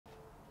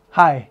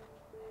Hi,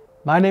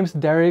 my name is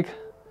Derek.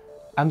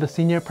 I'm the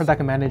Senior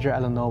Product Manager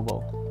at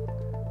Lenovo.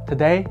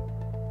 Today,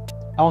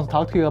 I want to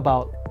talk to you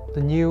about the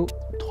new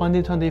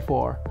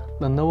 2024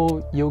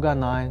 Lenovo Yoga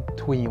 9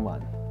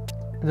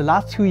 2-in-1. In the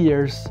last 2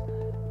 years,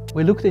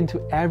 we looked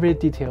into every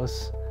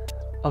details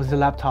of the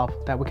laptop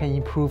that we can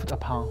improve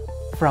upon,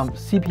 from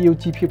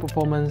CPU, GPU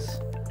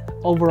performance,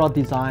 overall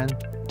design,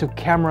 to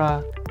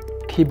camera,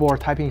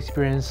 keyboard typing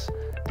experience,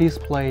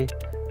 display,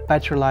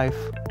 battery life,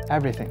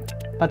 everything.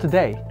 But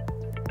today,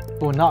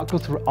 we will not go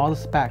through all the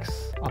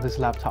specs of this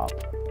laptop,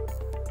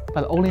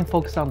 but only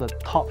focus on the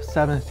top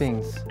 7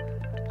 things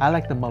I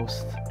like the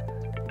most,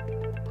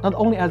 not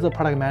only as a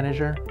product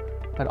manager,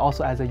 but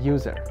also as a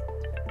user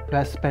who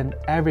has spent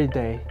every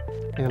day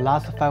in the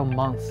last 5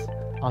 months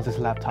on this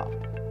laptop.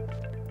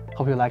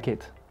 Hope you like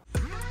it.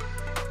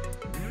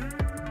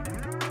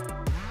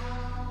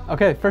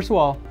 Okay, first of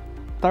all,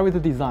 start with the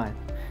design.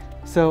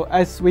 So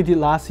as we did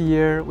last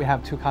year, we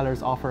have 2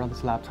 colors offered on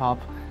this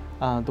laptop.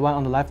 The one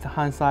on the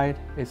left-hand side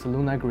is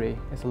Luna Gray,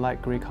 it's a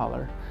light gray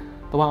color.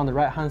 The one on the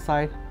right-hand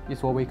side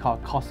is what we call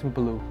Cosmic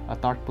Blue, a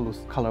dark blue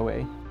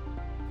colorway.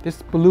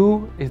 This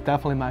blue is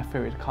definitely my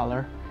favorite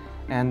color.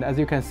 And as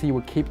you can see,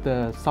 we keep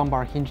the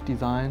soundbar hinge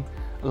design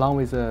along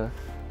with a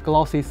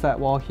glossy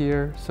sidewall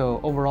here.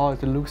 So overall,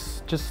 it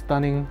looks just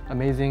stunning,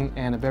 amazing,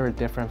 and very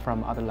different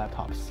from other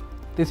laptops.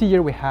 This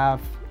year, we have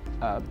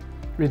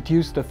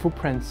reduced the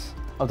footprints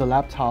of the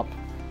laptop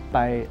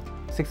by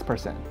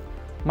 6%.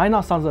 Might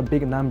not sound a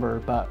big number,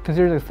 but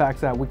consider the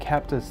fact that we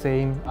kept the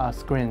same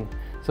screen.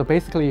 So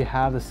basically you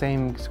have the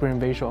same screen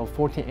ratio of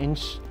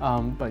 14-inch,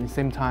 but at the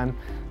same time,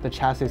 the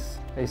chassis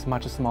is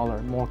much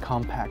smaller, more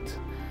compact.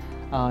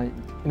 In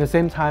the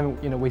same time,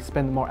 we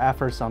spend more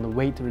efforts on the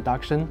weight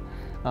reduction.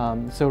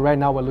 So right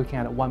now we're looking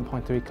at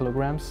 1.3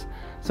 kilograms.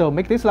 So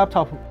make this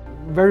laptop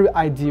very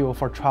ideal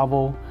for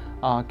travel,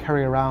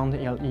 carry around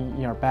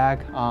in your bag,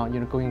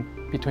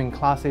 going between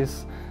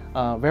classes.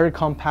 Very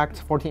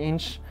compact,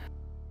 14-inch.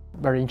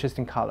 Very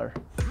interesting color.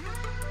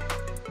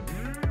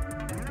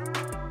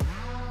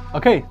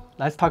 Okay,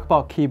 let's talk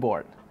about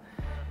keyboard.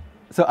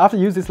 So after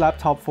using this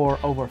laptop for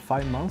over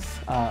 5 months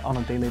on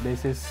a daily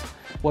basis,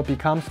 what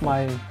becomes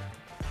my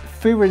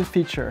favorite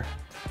feature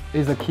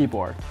is the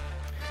keyboard.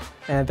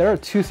 And there are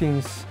 2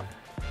 things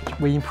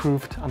we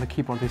improved on the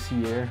keyboard this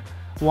year.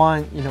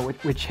 One,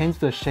 we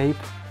changed the shape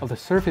of the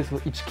surface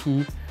of each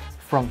key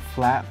from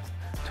flat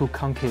to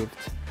concave.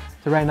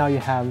 So right now you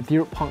have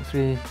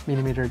 0.3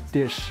 millimeter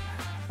dish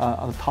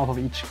on the top of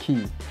each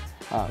key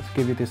to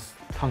give you this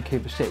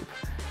concave shape.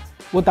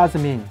 What does it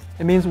mean?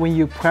 It means when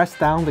you press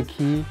down the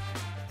key,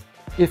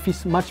 it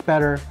feels much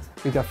better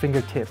with your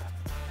fingertip.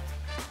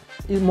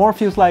 It more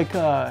feels like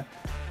your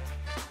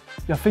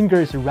finger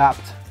is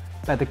wrapped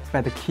by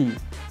the key,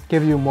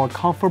 give you more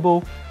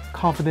comfortable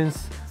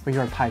confidence when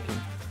you're typing.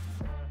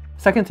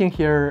 Second thing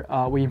here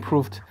we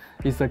improved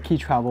is the key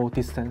travel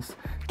distance.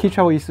 Key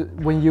travel is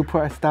when you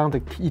press down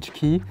each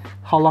key,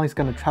 how long it's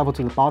going to travel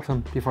to the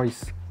bottom before it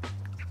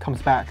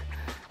comes back.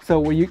 So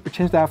we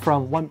change that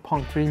from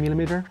 1.3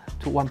 millimeter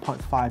to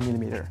 1.5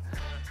 millimeter.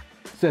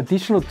 So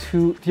additional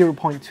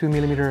 0.2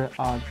 millimeter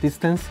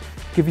distance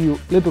give you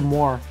a little bit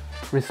more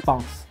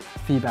response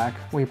feedback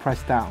when you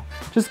press down.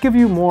 Just give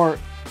you more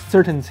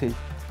certainty,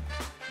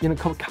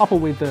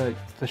 coupled with the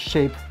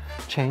shape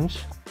change.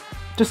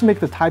 Just make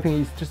the typing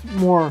is just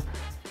more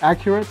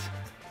accurate,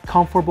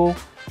 comfortable,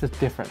 just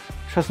different.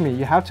 Trust me,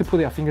 you have to put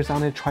your fingers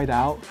on it, try it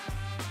out,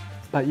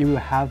 but you will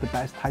have the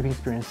best typing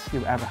experience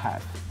you'll ever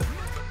have.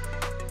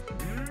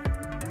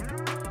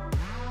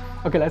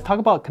 Okay, let's talk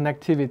about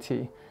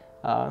connectivity.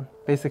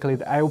 Basically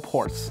the I/O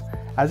ports.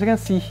 As you can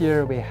see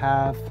here, we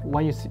have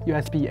one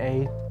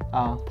USB-A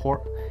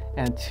port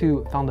and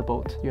 2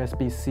 Thunderbolt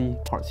USB-C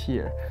ports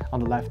here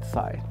on the left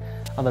side.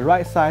 On the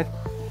right side,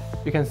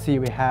 you can see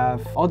we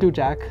have audio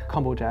jack,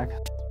 combo jack,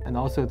 and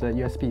also the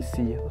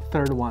USB-C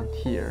third one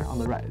here on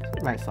the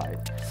right side.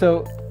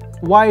 So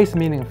why is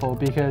meaningful?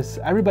 Because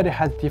everybody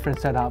has different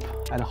setup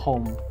at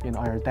home,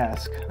 on your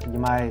desk. You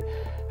might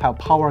have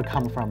power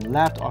come from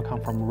left or come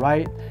from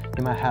right.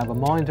 You might have a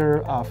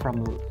monitor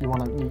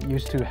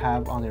used to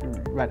have on the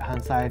right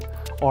hand side,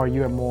 or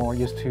you are more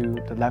used to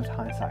the left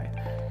hand side.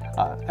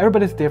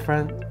 Everybody's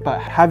different, but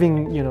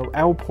having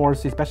I/O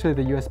ports, especially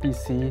the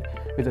USB-C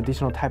with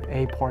additional Type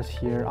A ports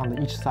here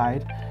on each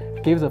side,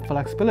 gives the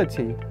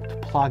flexibility to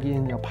plug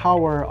in your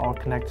power or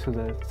connect to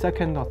the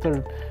second or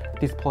third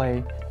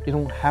display. You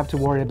don't have to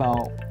worry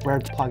about where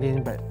to plug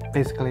in, but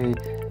basically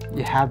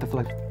you have the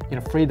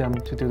freedom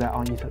to do that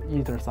on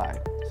either side.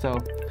 So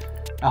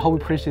I hope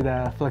you appreciate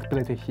the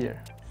flexibility here.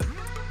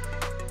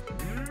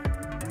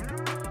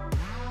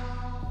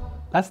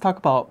 Let's talk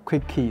about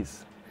quick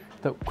keys.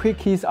 The quick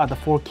keys are the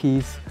 4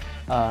 keys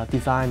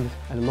designed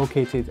and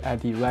located at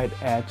the right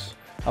edge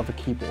of the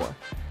keyboard.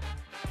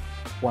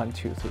 1,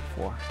 2, 3,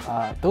 4.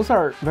 Those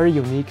are very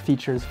unique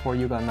features for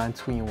Yoga 9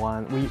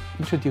 2-in-1. We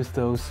introduced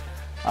those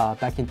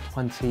back in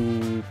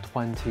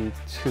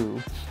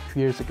 2022, 2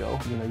 years ago.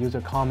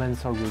 User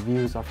comments or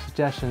reviews or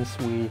suggestions,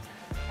 we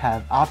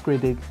have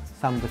upgraded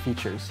some of the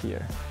features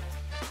here.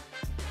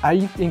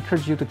 I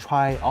encourage you to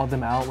try all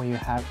them out when you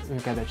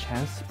get a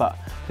chance, but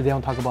today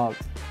I'll talk about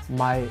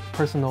my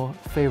personal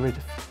favorite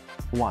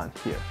one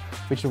here,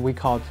 which we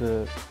call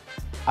the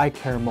eye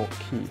care mode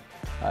key.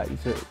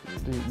 It's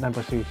the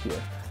number 3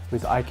 here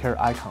with eye care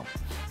icon.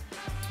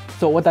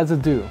 So what does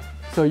it do?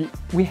 So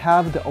we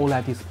have the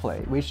OLED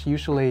display, which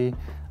usually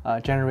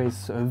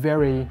generates a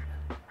very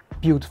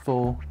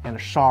beautiful and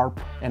sharp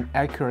and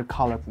accurate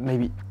color,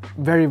 maybe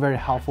very, very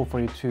helpful for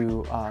you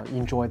to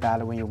enjoy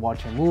that when you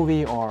watch a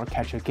movie or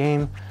catch a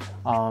game.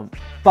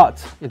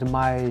 But it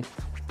might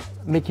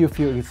make you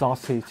feel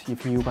exhausted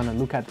if you're gonna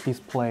look at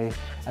display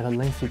at a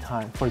lengthy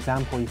time. For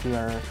example, if you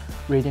are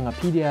reading a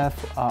PDF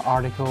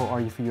article, or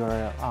if you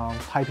are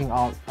typing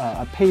out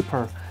a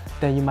paper,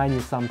 then you might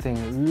need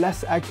something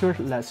less accurate,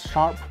 less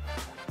sharp,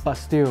 but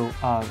still,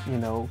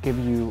 give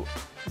you,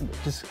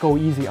 just go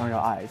easy on your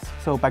eyes.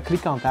 So by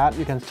clicking on that,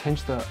 you can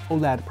change the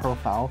OLED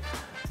profile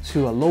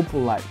to a low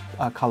light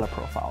color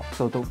profile.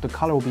 So the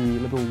color will be a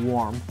little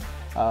warm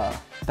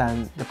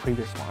than the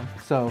previous one.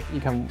 So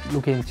you can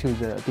look into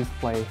the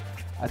display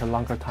at a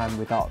longer time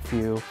without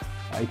feel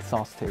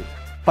exhausted.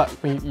 But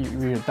when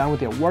you're done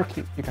with your work,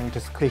 you can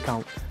just click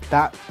on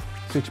that,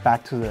 switch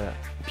back to the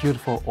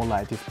beautiful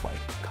OLED display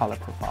color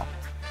profile.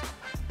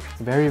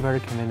 Very, very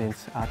convenient.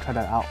 Try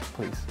that out,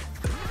 please.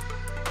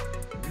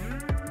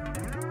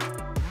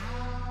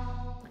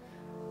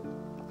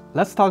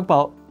 Let's talk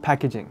about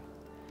packaging.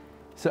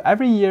 So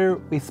every year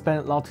we spend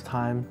a lot of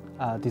time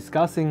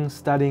discussing,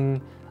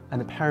 studying,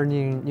 and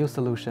pioneering new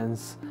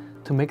solutions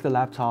to make the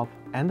laptop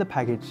and the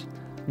package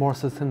more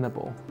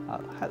sustainable,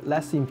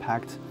 less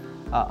impact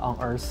on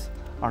Earth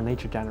or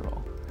nature in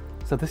general.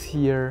 So this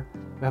year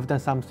we have done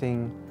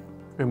something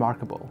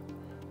remarkable.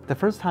 The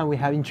first time we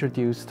have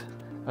introduced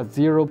a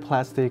zero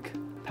plastic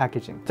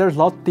packaging. There's a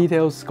lot of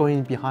details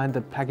going behind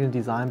the packaging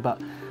design, but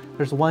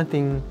there's one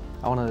thing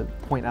I want to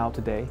point out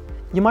today.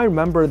 You might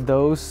remember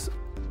those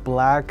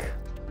black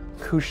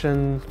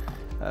cushion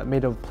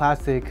made of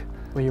plastic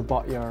when you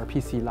bought your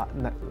PC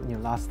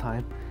last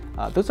time.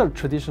 Those are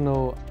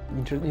traditional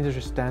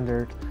industry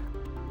standard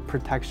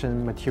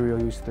protection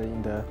material used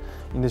in the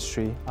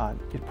industry.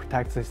 It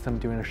protects the system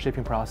during the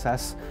shipping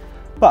process,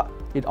 but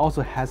it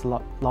also has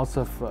lots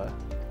of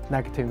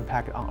negative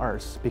impact on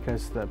Earth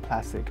because of the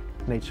plastic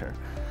nature.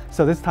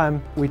 So this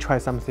time we try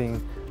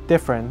something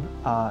different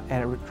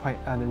and try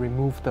and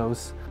remove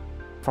those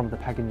from the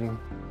packaging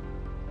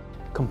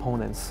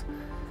components.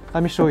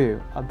 Let me show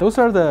you. Those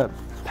are the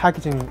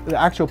packaging, the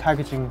actual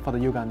packaging for the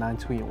Yoga 9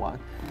 2-in-1.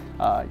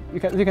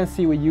 You can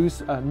see we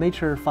use a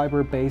nature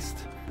fiber-based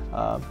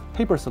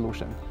paper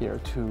solution here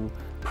to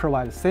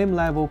provide the same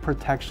level of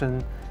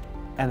protection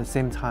and at the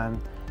same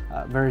time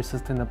very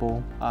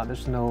sustainable.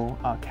 There's no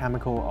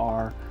chemical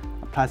or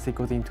plastic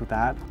goes into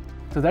that.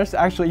 So there's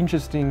actually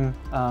interesting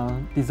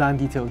design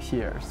detail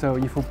here. So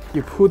if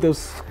you pull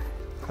those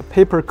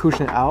paper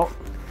cushion out,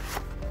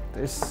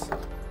 this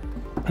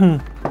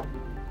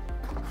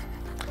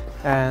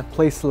and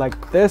place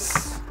like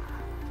this,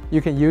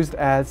 you can use it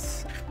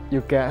as,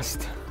 you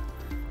guessed,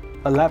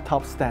 a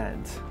laptop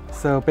stand.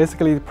 So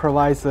basically it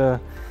provides a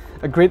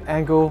great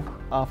angle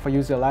for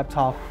using a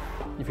laptop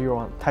if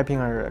you're typing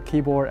on a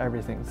keyboard,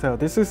 everything. So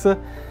this is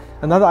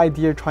another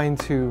idea trying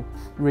to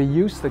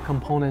reuse the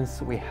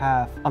components we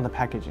have on the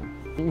packaging.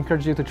 I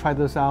encourage you to try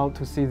this out,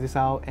 to see this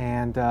out,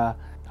 and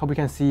hope you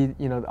can see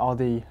all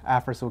the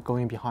efforts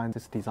going behind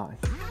this design.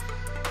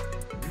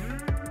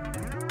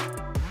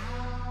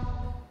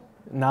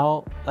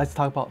 Now let's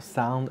talk about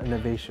sound and the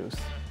visuals.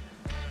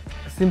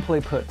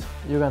 Simply put,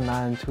 Yoga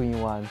 9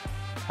 2-in-1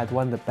 had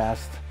one of the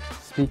best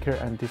speaker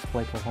and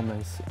display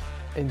performance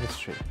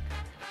industry.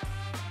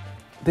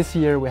 This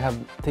year we have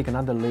taken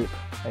another leap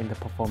in the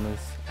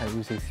performance and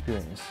user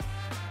experience.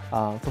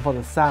 So for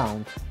the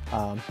sound,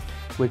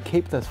 we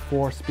keep the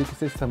 4 speaker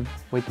system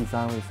we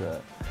designed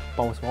with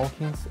Bowers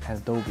Wilkins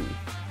and Dolby,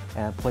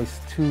 and place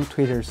 2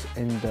 tweeters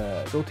in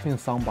the rotating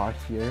soundbar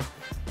here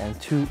and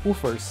 2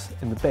 woofers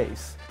in the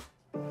bass.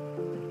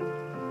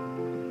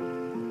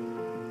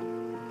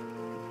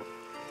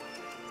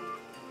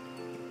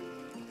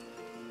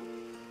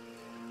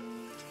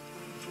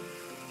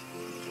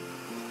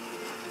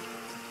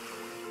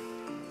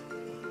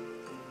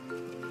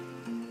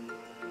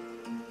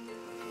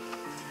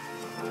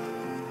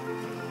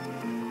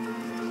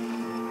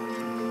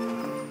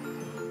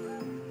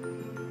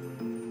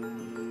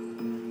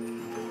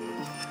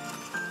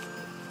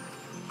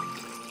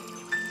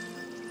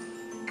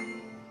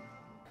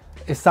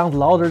 It sounds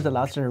louder than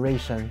last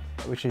generation,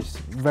 which is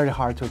very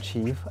hard to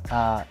achieve.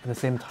 At the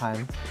same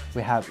time,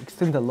 we have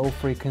extended the low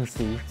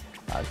frequency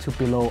to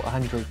below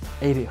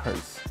 180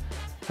 Hz.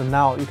 So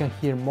now you can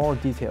hear more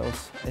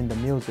details in the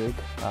music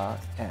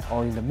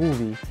or in the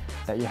movie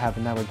that you have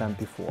never done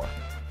before.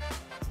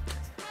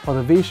 For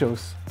the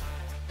visuals,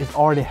 it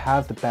already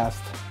have the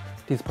best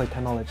display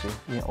technology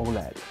in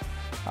OLED.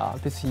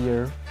 This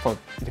year,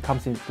 it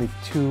comes in with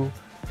 2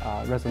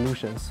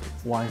 resolutions,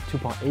 one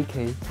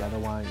 2.8K, the other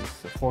one is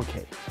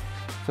 4K.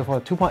 So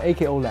for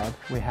 2.8K OLED,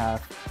 we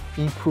have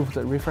improved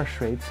the refresh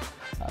rate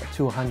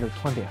to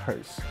 120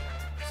 Hz.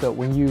 So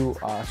when you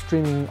are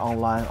streaming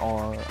online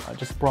or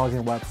just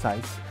browsing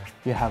websites,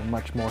 you have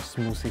much more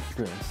smooth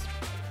experience.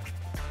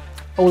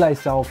 OLED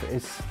itself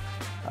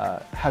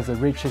has the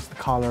richest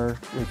color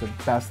with the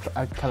best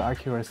color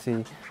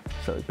accuracy.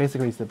 So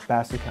basically it's the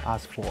best you can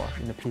ask for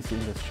in the PC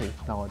industry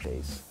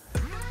nowadays.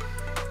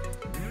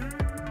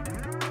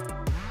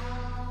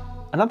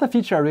 Another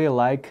feature I really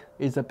like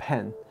is the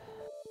pen.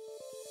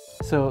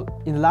 So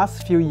in the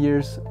last few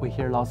years, we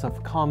hear lots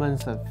of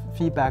comments and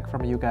feedback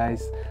from you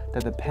guys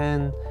that the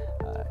pen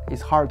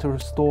is hard to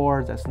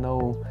store. There's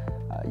no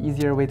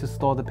easier way to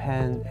store the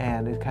pen,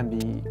 and it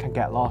can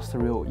get lost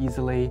real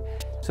easily.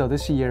 So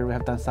this year we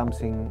have done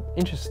something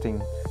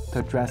interesting to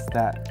address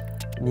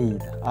that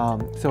need.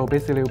 So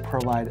basically we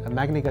provide a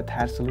magnetic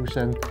attached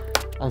solution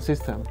on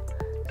system.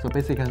 So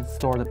basically you can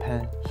store the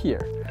pen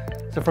here.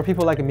 So for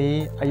people like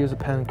me, I use a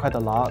pen quite a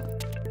lot.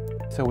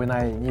 So when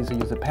I need to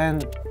use a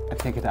pen, I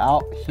take it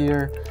out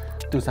here,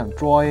 do some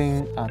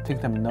drawing,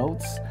 take some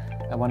notes,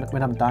 and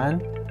when I'm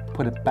done,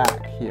 put it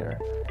back here.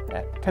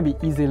 It can be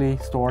easily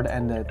stored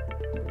and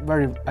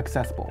very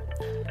accessible.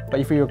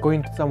 But if you're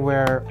going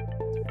somewhere,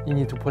 you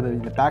need to put it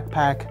in the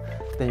backpack,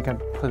 then you can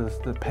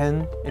put the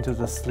pen into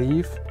the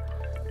sleeve.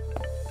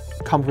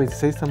 Come with the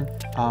system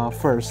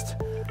first,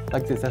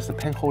 like this. There's a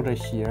pen holder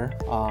here,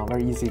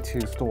 very easy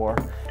to store,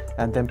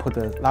 and then put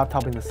the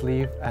laptop in the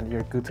sleeve and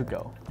you're good to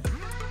go.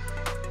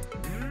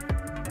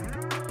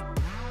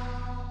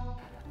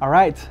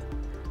 Alright,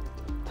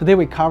 today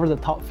we covered the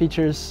top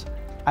features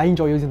I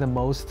enjoy using the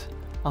most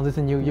on this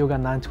new Yoga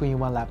 9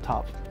 2-in-1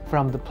 laptop.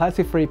 From the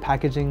plastic-free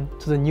packaging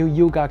to the new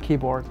Yoga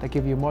keyboard that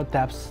give you more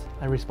depth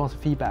and responsive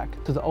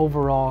feedback, to the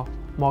overall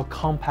more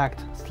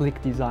compact,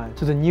 sleek design,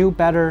 to the new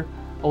better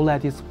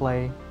OLED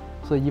display,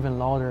 to the even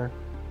louder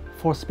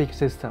 4-speaker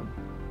system,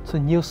 to the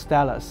new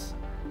stylus.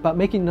 But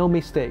making no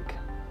mistake,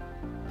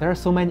 there are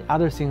so many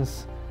other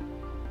things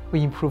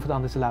we improved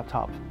on this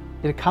laptop.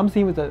 It comes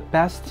in with the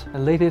best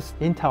and latest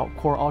Intel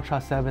Core Ultra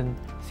 7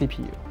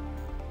 CPU.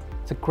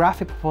 The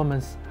graphic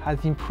performance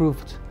has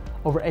improved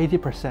over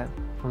 80%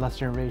 from last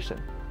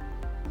generation.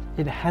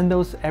 It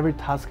handles every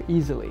task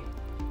easily.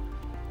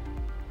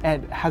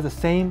 And it has the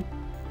same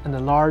and the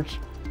large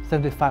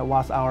 75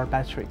 Wh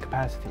battery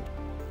capacity.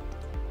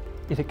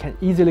 It can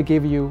easily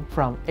give you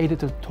from 8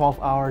 to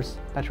 12 hours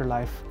battery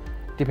life,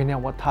 depending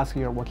on what task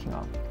you're working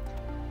on.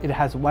 It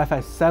has Wi-Fi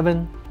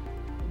 7,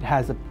 it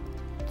has a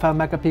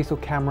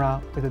 5-megapixel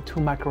camera with the 2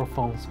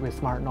 microphones with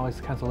smart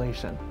noise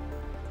cancellation.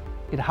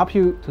 It helps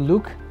you to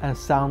look and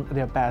sound at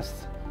your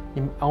best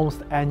in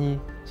almost any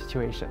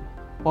situation.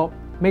 Well,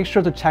 make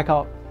sure to check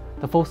out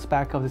the full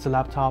spec of this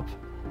laptop,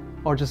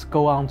 or just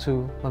go on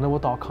to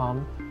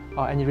Lenovo.com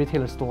or any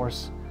retailer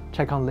stores,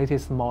 check out the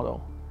latest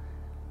model.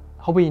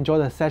 Hope you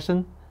enjoyed the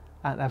session,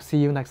 and I'll see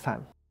you next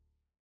time.